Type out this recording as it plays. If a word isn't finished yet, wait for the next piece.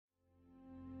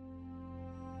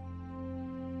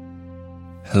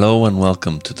Hello and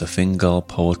welcome to the Fingal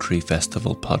Poetry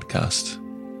Festival podcast.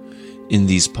 In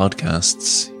these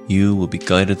podcasts, you will be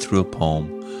guided through a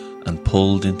poem and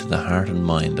pulled into the heart and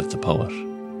mind of the poet.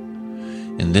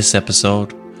 In this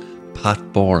episode, Pat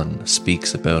Boran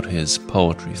speaks about his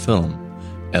poetry film,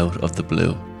 Out of the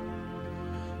Blue.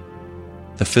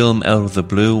 The film Out of the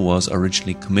Blue was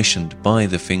originally commissioned by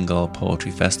the Fingal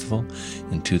Poetry Festival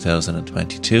in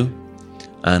 2022,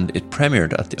 and it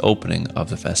premiered at the opening of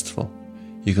the festival.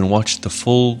 You can watch the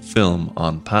full film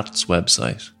on Pat's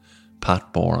website,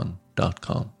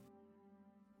 patboran.com.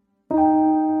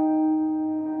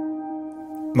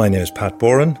 My name is Pat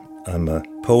Boran. I'm a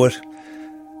poet,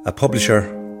 a publisher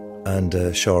and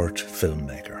a short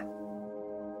filmmaker.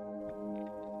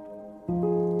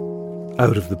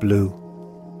 Out of the blue.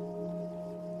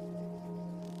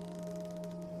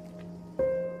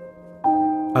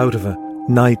 Out of a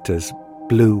night as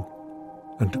blue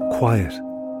and quiet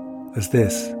as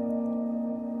this,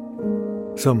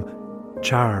 some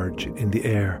charge in the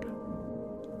air,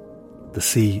 the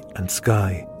sea and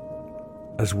sky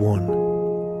as one.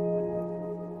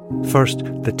 First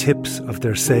the tips of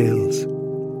their sails,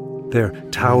 their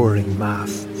towering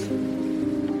masts,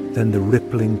 then the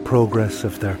rippling progress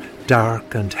of their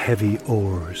dark and heavy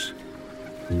oars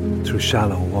through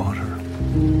shallow water.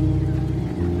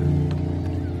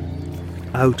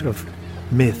 Out of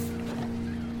myth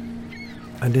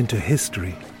and into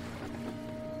history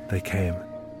they came.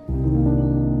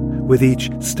 With each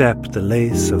step the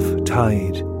lace of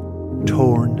tide,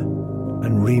 torn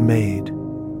and remade.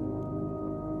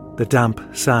 The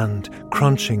damp sand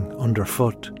crunching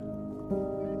underfoot.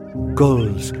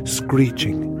 Gulls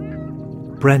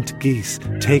screeching. Brent geese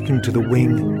taken to the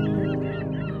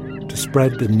wing to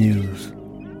spread the news.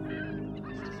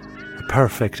 A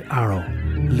perfect arrow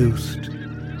loosed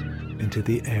into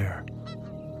the air.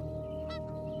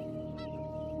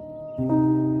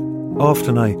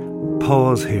 Often I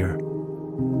pause here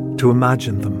to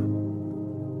imagine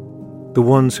them, the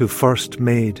ones who first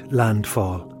made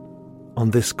landfall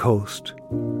on this coast,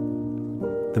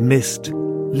 the mist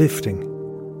lifting,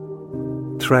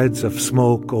 threads of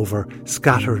smoke over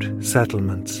scattered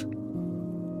settlements,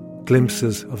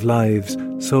 glimpses of lives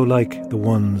so like the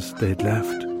ones they'd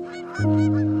left.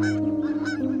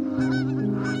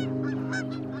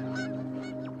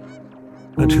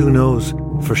 And who knows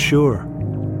for sure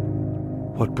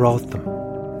what brought them,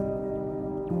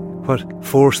 what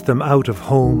forced them out of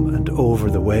home and over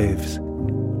the waves,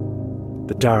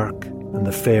 the dark and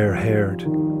the fair-haired,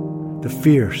 the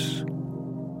fierce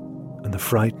and the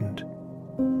frightened.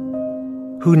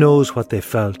 Who knows what they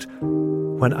felt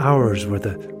when ours were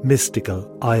the mystical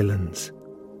islands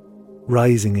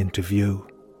rising into view.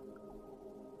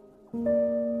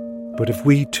 But if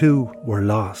we too were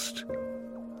lost,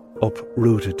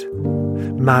 uprooted,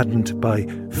 maddened by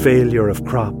failure of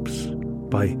crops,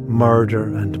 by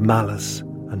murder and malice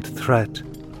and threat,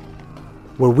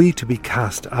 were we to be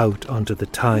cast out onto the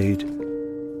tide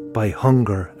by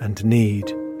hunger and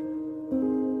need,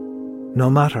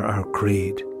 no matter our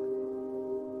creed,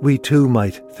 we too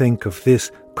might think of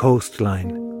this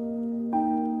coastline,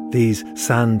 these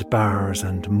sandbars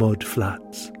and mud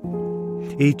flats,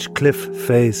 each cliff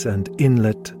face and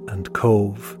inlet and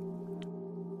cove,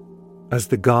 as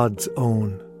the gods'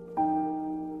 own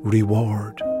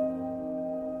reward.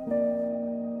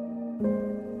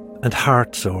 And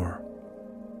heartsore,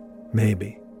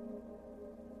 maybe,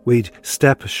 we'd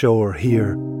step ashore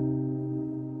here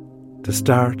to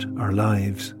start our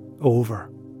lives over,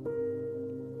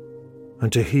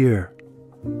 and to hear,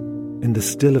 in the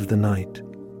still of the night,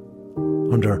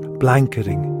 under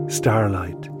blanketing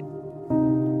starlight,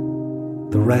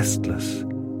 the restless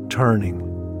turning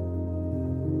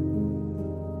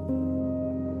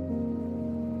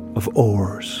of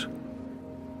oars.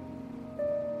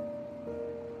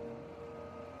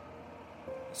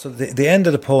 So the end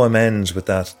of the poem ends with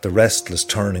that, the restless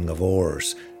turning of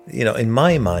oars. You know, in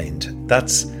my mind,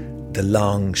 that's the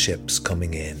long ships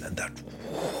coming in and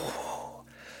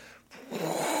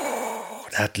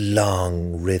that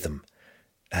long rhythm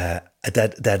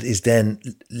that is then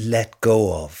let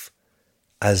go of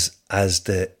as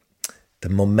the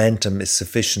momentum is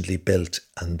sufficiently built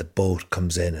and the boat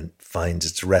comes in and finds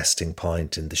its resting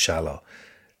point in the shallow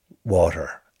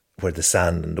water where the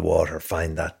sand and the water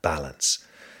find that balance.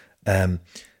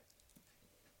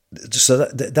 So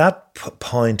that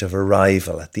point of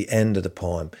arrival at the end of the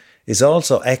poem is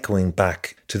also echoing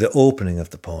back to the opening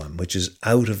of the poem, which is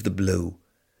out of the blue,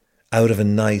 out of a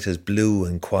night as blue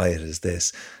and quiet as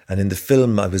this. And in the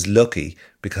film, I was lucky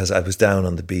because I was down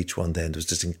on the beach one day and there was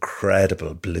this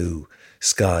incredible blue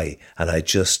sky, and I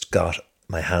just got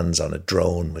my hands on a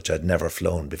drone, which I'd never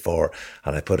flown before,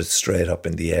 and I put it straight up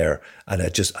in the air. And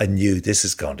I knew this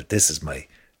is my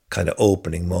kind of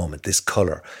opening moment, this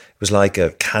colour. It was like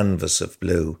a canvas of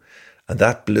blue. And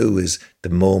that blue is the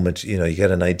moment, you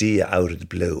get an idea out of the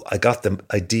blue. I got the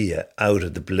idea out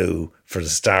of the blue for the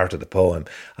start of the poem.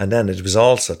 And then it was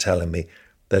also telling me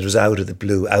that it was out of the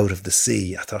blue, out of the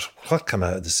sea. I thought, what came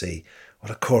out of the sea?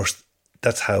 Well, of course,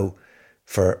 that's how,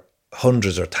 for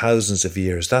hundreds or thousands of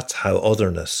years, that's how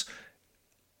otherness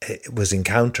was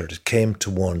encountered. It came to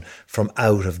one from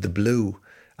out of the blue,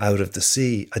 out of the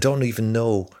sea. I don't even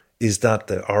know, is that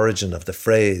the origin of the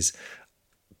phrase?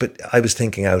 But I was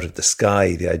thinking out of the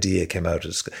sky, the idea came out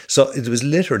of the sky. So it was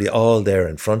literally all there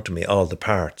in front of me, all the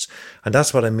parts. And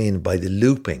that's what I mean by the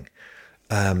looping,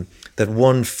 that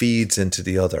one feeds into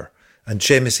the other. And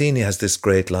Seamus Heaney has this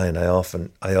great line I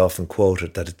often quote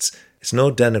it, that it's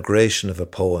no denigration of a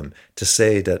poem to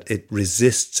say that it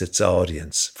resists its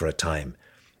audience for a time.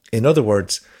 In other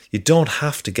words, you don't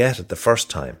have to get it the first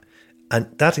time.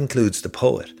 And that includes the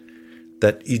poet.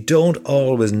 That you don't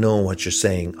always know what you're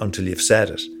saying until you've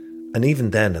said it. And even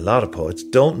then, a lot of poets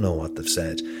don't know what they've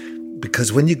said.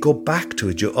 Because when you go back to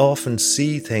it, you often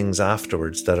see things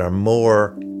afterwards that are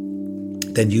more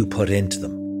than you put into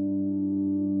them.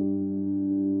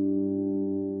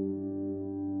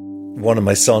 One of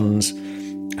my sons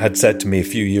had said to me a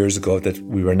few years ago that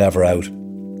we were never out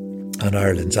on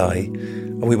Ireland's Eye.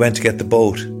 And we went to get the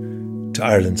boat to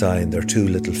Ireland's Eye, and there are 2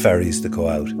 little ferries that go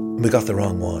out. And we got the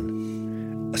wrong one.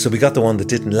 So we got the one that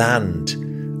didn't land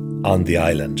on the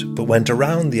island, but went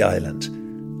around the island.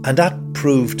 And that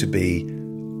proved to be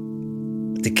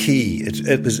the key.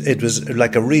 It was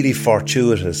like a really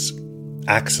fortuitous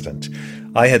accident.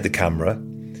 I had the camera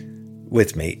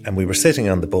with me, and we were sitting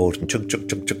on the boat, and chuk, chuk,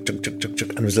 chuk, chuk, chuk, chuk, chuk, chuk,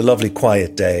 and it was a lovely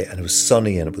quiet day, and it was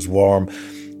sunny and it was warm.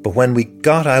 But when we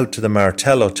got out to the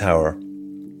Martello Tower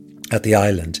at the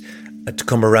island, to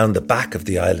come around the back of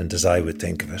the island, as I would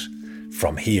think of it,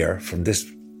 from here, from this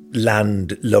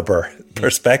landlubber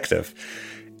perspective,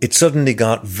 it suddenly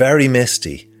got very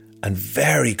misty and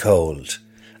very cold,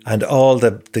 and all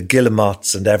the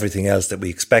guillemots and everything else that we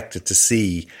expected to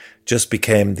see just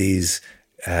became these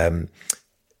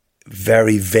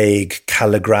very vague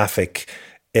calligraphic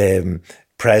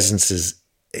presences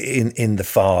in the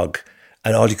fog,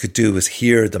 and all you could do was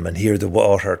hear them and hear the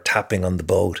water tapping on the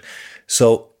boat.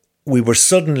 So we were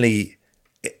suddenly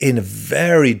in a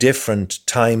very different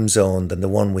time zone than the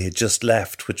one we had just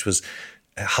left, which was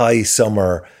a high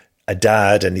summer, a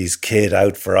dad and his kid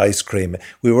out for ice cream.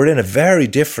 We were in a very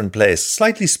different place,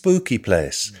 slightly spooky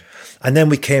place. And then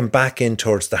we came back in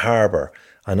towards the harbour,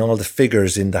 and all the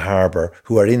figures in the harbour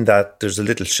who are in that, there's a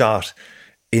little shot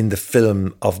in the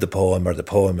film of the poem, or the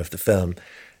poem of the film.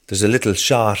 There's a little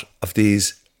shot of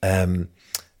these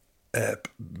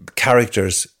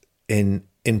characters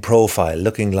in profile,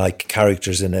 looking like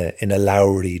characters in a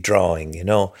Lowry drawing,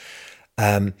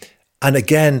 and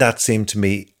again, that seemed to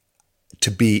me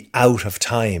to be out of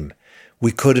time.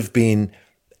 We could have been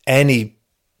any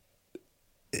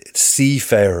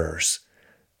seafarers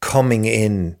coming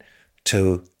in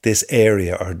to this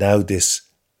area, or now this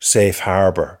safe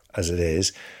harbour as it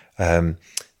is,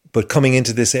 but coming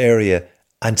into this area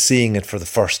and seeing it for the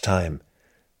first time.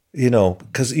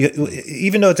 Because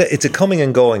even though it's a coming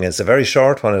and going, it's a very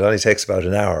short one, it only takes about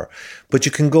an hour, but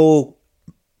you can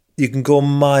go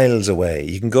miles away,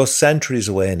 you can go centuries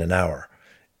away in an hour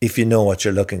if you know what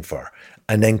you're looking for,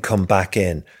 and then come back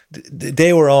in.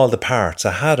 They were all the parts.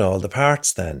 I had all the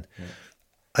parts then. Yeah.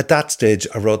 At that stage,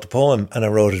 I wrote the poem, and I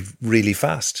wrote it really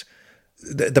fast.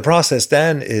 The process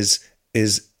then is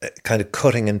kind of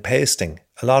cutting and pasting,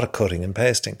 a lot of cutting and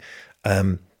pasting,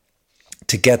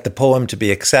 to get the poem to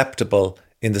be acceptable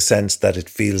in the sense that it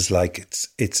feels like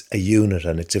it's a unit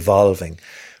and it's evolving,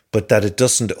 but that it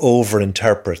doesn't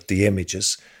overinterpret the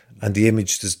images, and the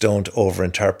images don't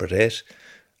overinterpret it.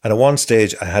 And at one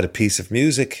stage, I had a piece of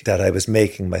music that I was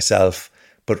making myself,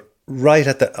 but right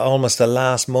at almost the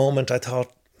last moment, I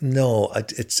thought, no,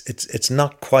 it's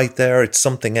not quite there. It's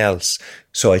something else.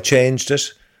 So I changed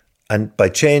it, and by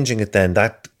changing it, then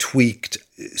that tweaked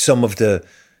some of the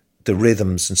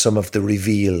rhythms and some of the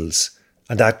reveals,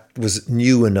 and that was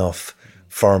new enough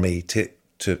for me to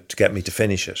get me to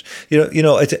finish it.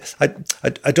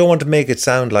 I don't want to make it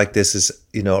sound like this is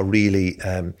a really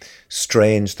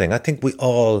strange thing. I think we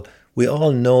all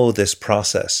know this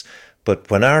process, but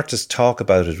when artists talk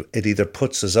about it, it either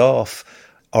puts us off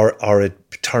or it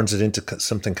turns it into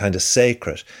something kind of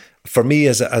sacred. For me,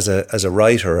 as a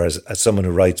writer, as someone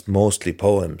who writes mostly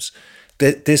poems,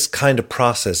 this kind of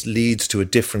process leads to a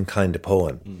different kind of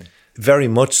poem, very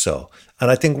much so.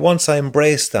 And I think once I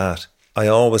embraced that, I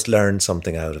always learned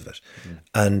something out of it.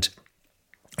 And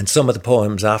some of the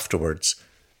poems afterwards,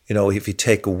 you know, if you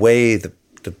take away the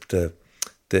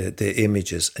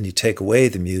images and you take away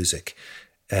the music,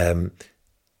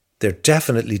 they're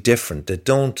definitely different. They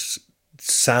don't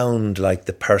sound like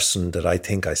the person that I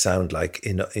think I sound like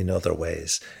in other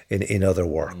ways, in other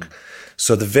work.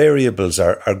 So the variables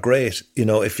are great. You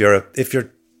know, if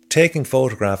you're taking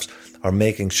photographs or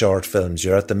making short films,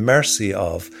 you're at the mercy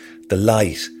of the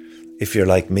light. If you're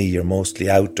like me, you're mostly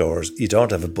outdoors. You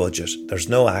don't have a budget. There's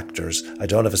no actors. I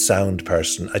don't have a sound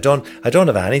person. I don't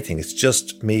have anything. It's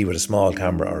just me with a small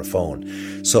camera or a phone.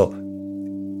 So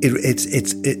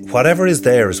it's whatever is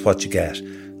there is what you get,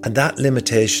 and that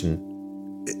limitation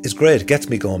is great. It gets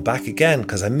me going back again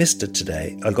because I missed it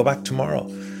today. I'll go back tomorrow,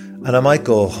 and I might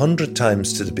go 100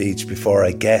 times to the beach before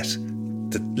I get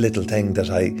the little thing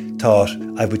that I thought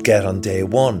I would get on day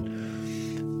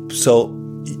one. So,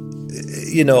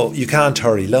 you know, you can't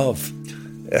hurry love.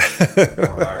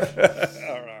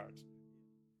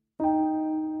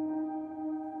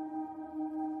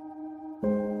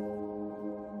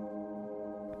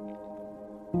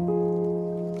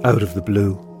 Out of the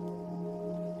blue.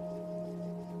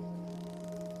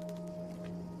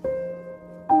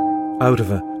 Out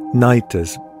of a night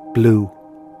as blue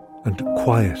and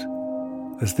quiet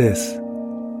as this.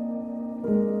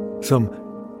 Some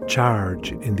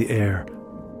charge in the air,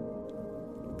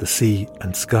 the sea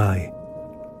and sky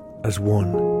as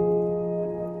one.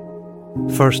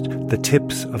 First the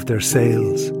tips of their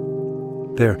sails,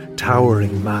 their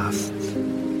towering masts,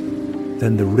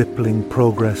 then the rippling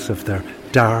progress of their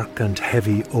dark and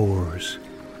heavy oars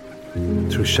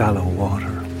through shallow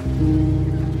water.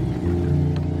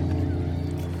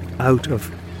 Out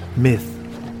of myth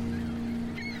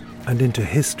and into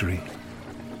history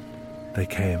they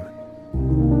came.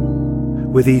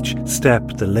 With each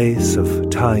step the lace of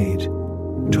tide,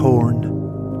 torn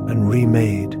and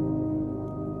remade.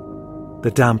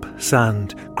 The damp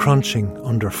sand crunching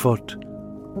underfoot.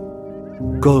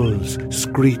 Gulls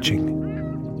screeching.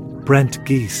 Brent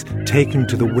geese taking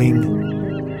to the wing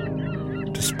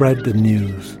to spread the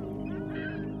news.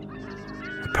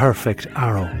 A perfect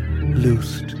arrow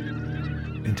loosed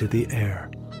into the air.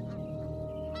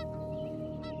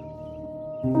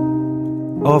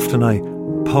 Often I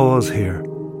pause here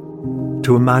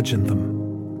to imagine them,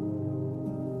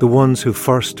 the ones who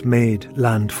first made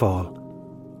landfall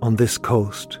on this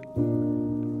coast,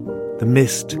 the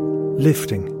mist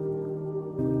lifting,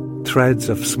 threads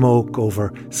of smoke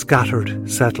over scattered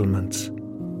settlements,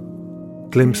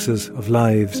 glimpses of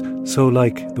lives so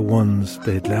like the ones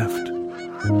they'd left.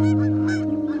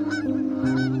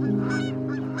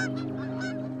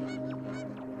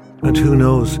 And who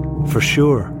knows for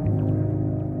sure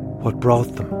what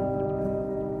brought them,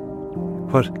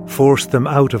 what forced them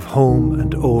out of home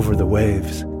and over the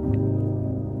waves,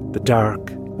 the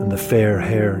dark and the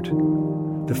fair-haired,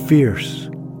 the fierce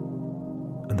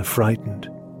and the frightened.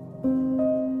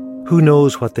 Who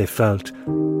knows what they felt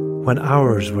when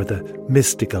ours were the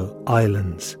mystical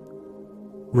islands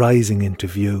rising into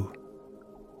view.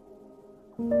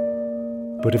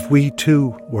 But if we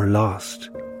too were lost,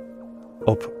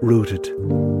 uprooted,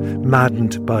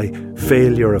 maddened by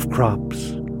failure of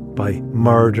crops, by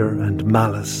murder and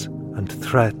malice and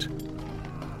threat,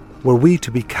 were we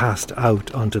to be cast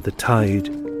out onto the tide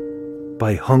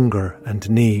by hunger and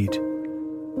need,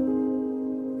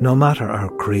 no matter our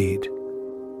creed,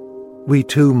 we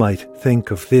too might think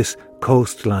of this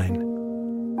coastline,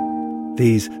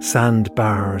 these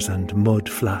sandbars and mud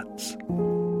flats,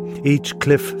 each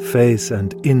cliff face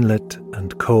and inlet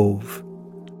and cove,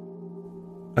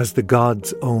 as the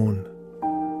gods' own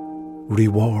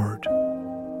reward.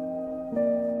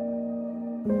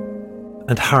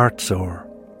 And heartsore,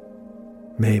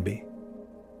 maybe,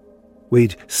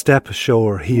 we'd step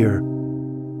ashore here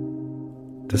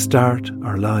to start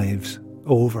our lives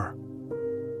over,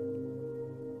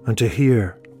 and to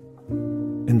hear,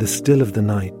 in the still of the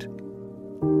night,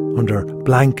 under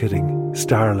blanketing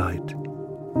starlight,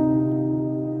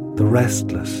 the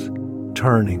restless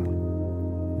turning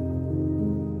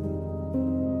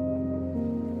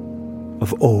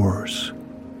of oars.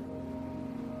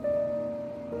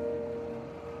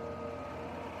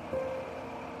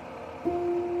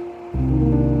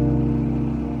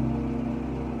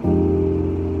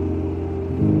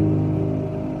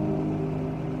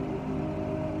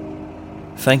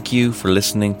 Thank you for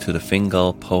listening to the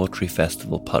Fingal Poetry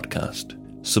Festival podcast.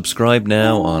 Subscribe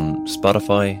now on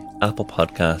Spotify, Apple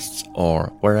Podcasts,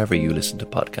 or wherever you listen to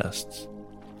podcasts.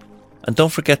 And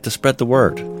don't forget to spread the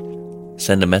word.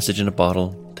 Send a message in a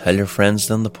bottle, tell your friends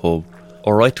down the pub,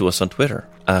 or write to us on Twitter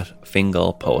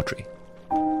 @Fingal Poetry.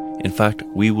 In fact,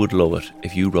 we would love it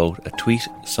if you wrote a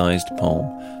tweet-sized poem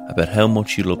about how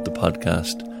much you love the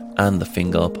podcast and the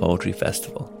Fingal Poetry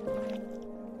Festival.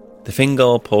 The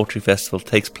Fingal Poetry Festival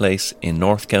takes place in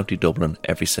North County Dublin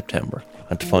every September.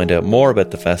 And to find out more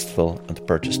about the festival and to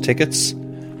purchase tickets,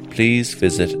 please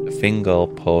visit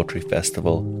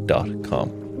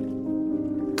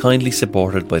fingalpoetryfestival.com. Kindly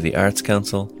supported by the Arts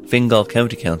Council, Fingal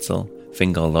County Council,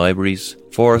 Fingal Libraries,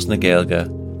 Foras na Gaeilge,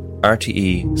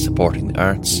 RTE Supporting the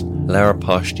Arts, Laura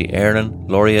Poshty Éireann,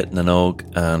 Laureate Nanog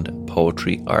and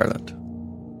Poetry Ireland.